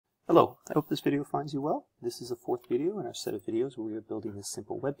Hello, I hope this video finds you well. This is the fourth video in our set of videos where we are building this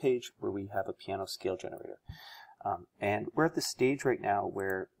simple web page where we have a piano scale generator. And we're at the stage right now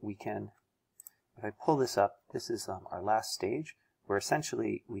where we can, if I pull this up, this is our last stage where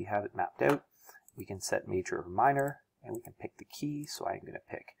essentially we have it mapped out. We can set major or minor and we can pick the key. So I'm going to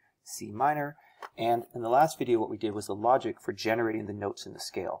pick C minor. And in the last video what we did was the logic for generating the notes in the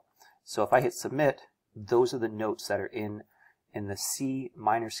scale. So if I hit submit, those are the notes that are in the C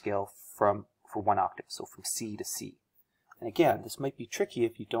minor scale for one octave, so from C to C. And again, this might be tricky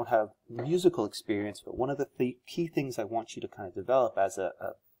if you don't have musical experience, but one of the key things I want you to kind of develop as a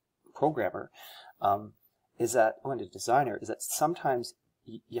programmer is that, and a designer, is that sometimes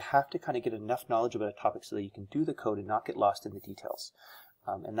you have to kind of get enough knowledge about a topic so that you can do the code and not get lost in the details.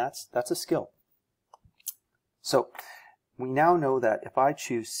 And that's a skill. So we now know that if I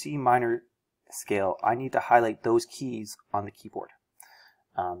choose C minor scale, I need to highlight those keys on the keyboard.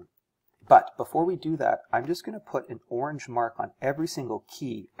 But before we do that, I'm just going to put an orange mark on every single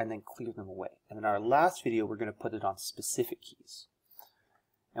key and then clear them away. And in our last video, we're going to put it on specific keys.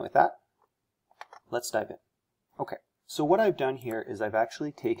 And with that, let's dive in. Okay, so what I've done here is I've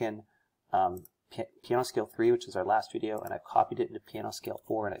actually taken piano scale 3, which is our last video, and I've copied it into piano scale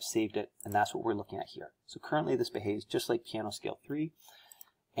 4 and I've saved it, and that's what we're looking at here. So currently this behaves just like piano scale 3,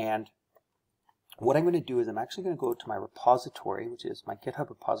 and what I'm going to do is I'm actually going to go to my repository, which is my GitHub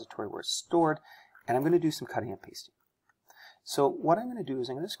repository where it's stored, and I'm going to do some cutting and pasting. So what I'm going to do is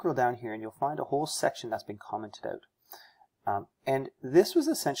I'm going to scroll down here and you'll find a whole section that's been commented out. And this was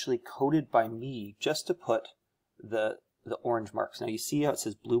essentially coded by me just to put the orange marks. Now you see how it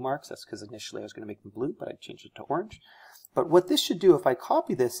says blue marks? That's because initially I was going to make them blue, but I changed it to orange. But what this should do, if I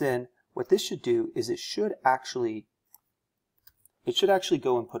copy this in, what this should do is it should actually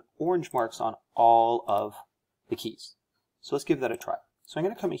go and put orange marks on all of the keys. So let's give that a try. So I'm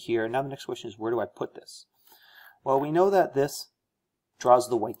going to come in here, and now the next question is, where do I put this? Well, we know that this draws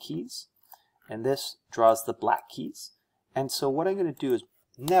the white keys, and this draws the black keys. And so what I'm going to do is,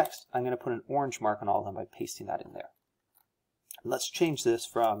 next, I'm going to put an orange mark on all of them by pasting that in there. Let's change this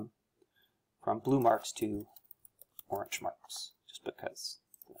from blue marks to orange marks, just because.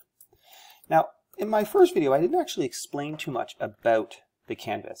 Now, in my first video, I didn't actually explain too much about the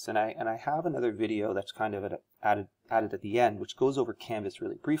canvas, and I have another video that's kind of added at the end, which goes over canvas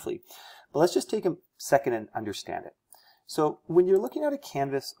really briefly. But let's just take a second and understand it. So when you're looking at a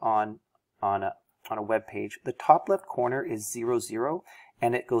canvas on a web page, the top left corner is 0, 0,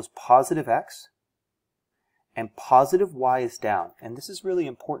 and it goes positive X, and positive Y is down. And this is really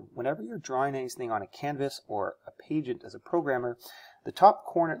important. Whenever you're drawing anything on a canvas or a page as a programmer, the top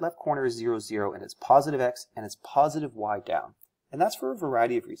corner, left corner is 0, 0, and it's positive X and it's positive Y down. And that's for a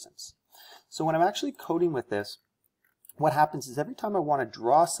variety of reasons. So when I'm actually coding with this, what happens is every time I want to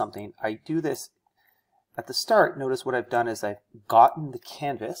draw something, I do this at the start. Notice what I've done is I've gotten the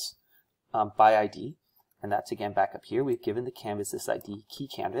canvas by ID, and that's again back up here. We've given the canvas this ID, key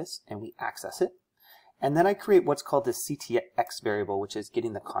canvas, and we access it. And then I create what's called the CTX variable, which is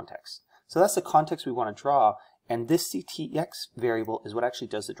getting the context. So that's the context we want to draw. And this CTX variable is what actually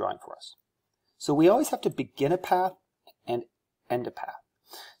does the drawing for us. So we always have to begin a path and end a path.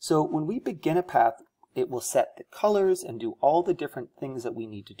 So when we begin a path, it will set the colors and do all the different things that we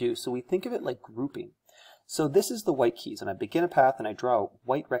need to do. So we think of it like grouping. So this is the white keys, and I begin a path and I draw a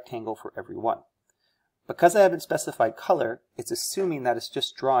white rectangle for every one. Because I haven't specified color, it's assuming that it's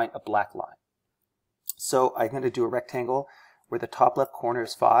just drawing a black line. So I'm going to do a rectangle where the top left corner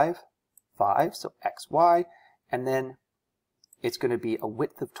is 5, 5, so X, Y. And then it's going to be a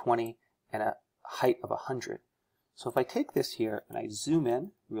width of 20 and a height of 100. So if I take this here and I zoom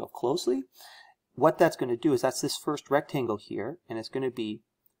in real closely, what that's going to do is that's this first rectangle here, and it's going to be,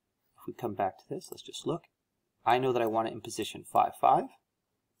 if we come back to this, let's just look. I know that I want it in position 5, 5.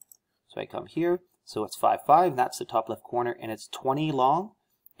 So I come here, so it's 5, 5, and that's the top left corner, and it's 20 long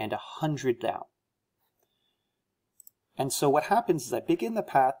and 100 down. And so what happens is I begin the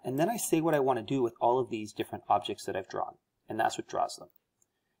path, and then I say what I want to do with all of these different objects that I've drawn, and that's what draws them.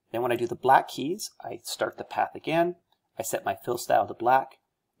 Then when I do the black keys, I start the path again. I set my fill style to black.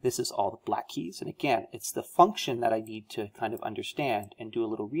 This is all the black keys, and again, it's the function that I need to kind of understand and do a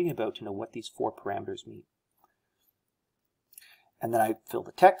little reading about to know what these 4 parameters mean. And then I fill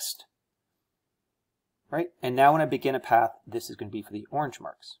the text, right? And now when I begin a path, this is going to be for the orange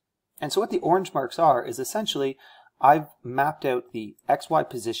marks. And so what the orange marks are is essentially I've mapped out the XY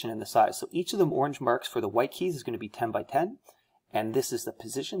position and the size. So each of them orange marks for the white keys is going to be 10 by 10. And this is the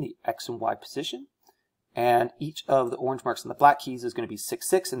position, the X and Y position. And each of the orange marks on the black keys is going to be 6,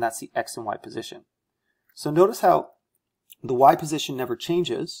 6, and that's the X and Y position. So notice how the Y position never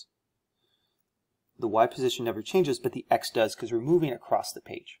changes, the Y position never changes, but the X does because we're moving across the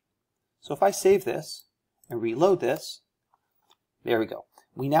page. So if I save this and reload this, there we go.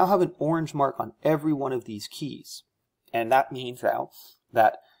 We now have an orange mark on every one of these keys. And that means now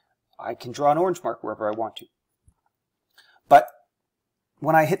that I can draw an orange mark wherever I want to. But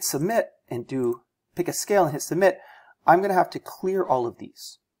when I hit submit and pick a scale and hit submit, I'm going to have to clear all of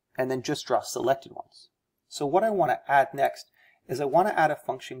these and then just draw selected ones. So what I want to add next is I want to add a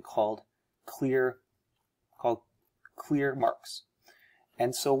function called clearMarks.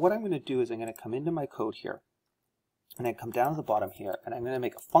 And so what I'm going to do is I'm going to come into my code here and then come down to the bottom here and I'm going to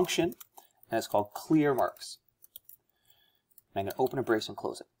make a function and it's called clearMarks. And I'm going to open a brace and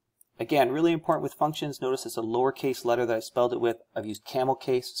close it. Again, really important with functions. Notice it's a lowercase letter that I spelled it with. I've used camel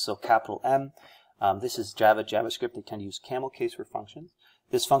case, so capital M. This is JavaScript. They tend to use camel case for functions.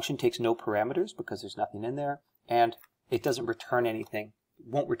 This function takes no parameters because there's nothing in there, and it doesn't return anything. It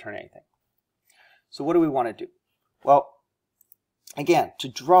won't return anything. So what do we want to do? Well, again, to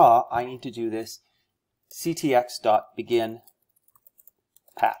draw, I need to do this ctx.begin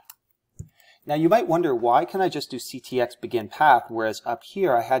path. Now you might wonder, why can I just do ctx begin path, whereas up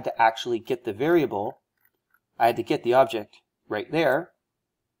here I had to actually get the variable, I had to get the object right there,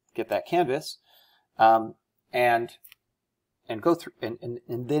 get that canvas, and go through and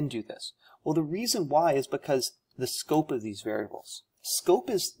then do this. Well, the reason why is because the scope of these variables.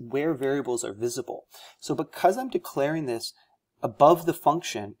 Scope is where variables are visible. So because I'm declaring this above the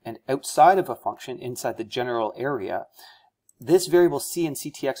function and outside of a function inside the general area, this variable c and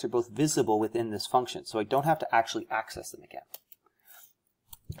ctx are both visible within this function, so I don't have to actually access them again.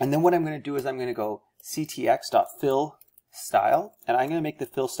 And then what I'm going to do is I'm going to go ctx.fill style, and I'm going to make the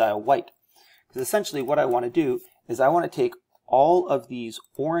fill style white. Because essentially what I want to do is I want to take all of these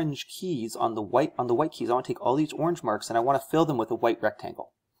orange keys on the white keys. I want to take all these orange marks and I want to fill them with a white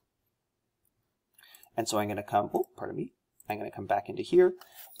rectangle. And so I'm going to come, I'm going to come back into here,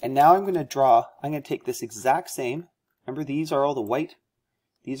 and now I'm going to take this exact same. Remember, these are all the white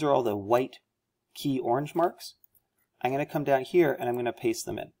key orange marks. I'm going to come down here and I'm going to paste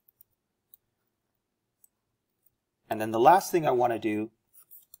them in. And then the last thing I want to do,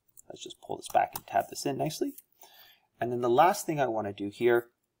 let's just pull this back and tab this in nicely. And then the last thing I want to do here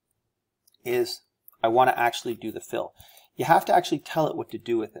is I want to actually do the fill. You have to actually tell it what to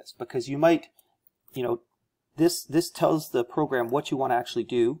do with this, because you might, this tells the program what you want to actually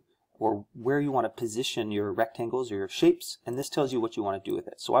do, or where you want to position your rectangles or your shapes, and this tells you what you want to do with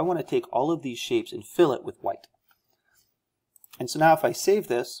it. So I want to take all of these shapes and fill it with white. And so now if I save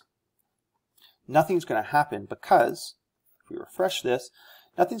this, nothing's going to happen because, if we refresh this,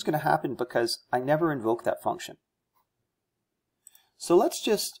 nothing's going to happen because I never invoke that function. So let's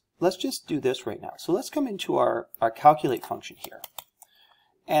just do this right now. So let's come into our calculate function here.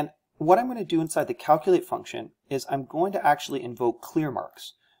 And what I'm going to do inside the calculate function is I'm going to actually invoke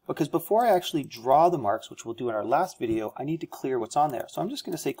clearMarks. Because before I actually draw the marks, which we'll do in our last video, I need to clear what's on there. So I'm just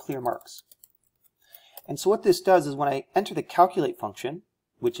going to say clearMarks. And so what this does is when I enter the calculate function,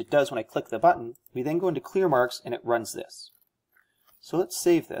 which it does when I click the button, we then go into clearMarks and it runs this. So let's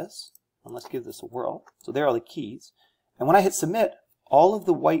save this and let's give this a whirl. So there are the keys. And when I hit submit, all of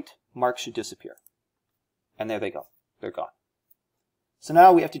the white marks should disappear. And there they go. They're gone. So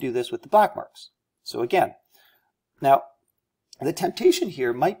now we have to do this with the black marks. So again, now the temptation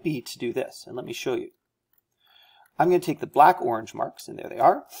here might be to do this, and let me show you. I'm going to take the black orange marks, and there they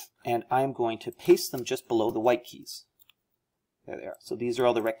are, and I'm going to paste them just below the white keys. There they are. So these are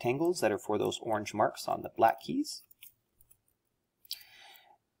all the rectangles that are for those orange marks on the black keys.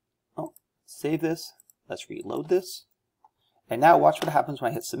 Oh, save this. Let's reload this. And now watch what happens when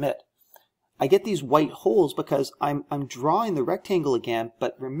I hit submit. I get these white holes because I'm drawing the rectangle again,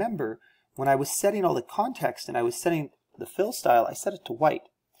 but remember, when I was setting all the context and I was setting the fill style, I set it to white.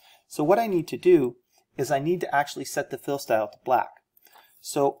 So what I need to do is I need to actually set the fill style to black.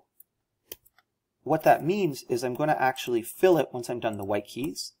 So what that means is I'm going to actually fill it once I'm done the white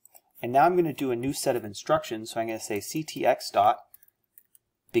keys. And now I'm going to do a new set of instructions. So I'm going to say ctx.begin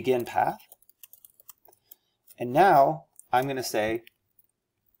path. And now I'm going to say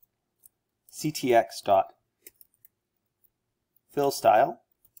ctx.fill style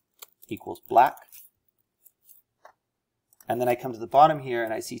equals black. And then I come to the bottom here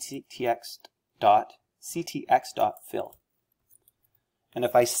and I see ctx.fill. And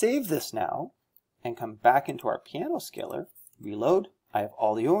if I save this now and come back into our piano scaler, reload, I have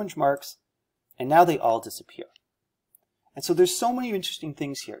all the orange marks, and now they all disappear. And so there's so many interesting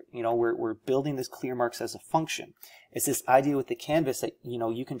things here. We're building this clearMarks as a function. It's this idea with the canvas that,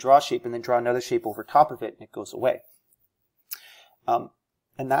 you can draw a shape and then draw another shape over top of it and it goes away. And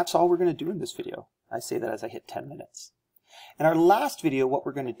that's all we're going to do in this video. I say that as I hit 10 minutes. In our last video, what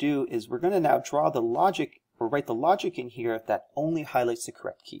we're going to do is we're going to now draw the logic, or write the logic in here that only highlights the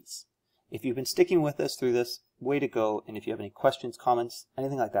correct keys. If you've been sticking with us through this, way to go. And if you have any questions, comments,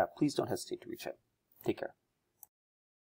 anything like that, please don't hesitate to reach out. Take care.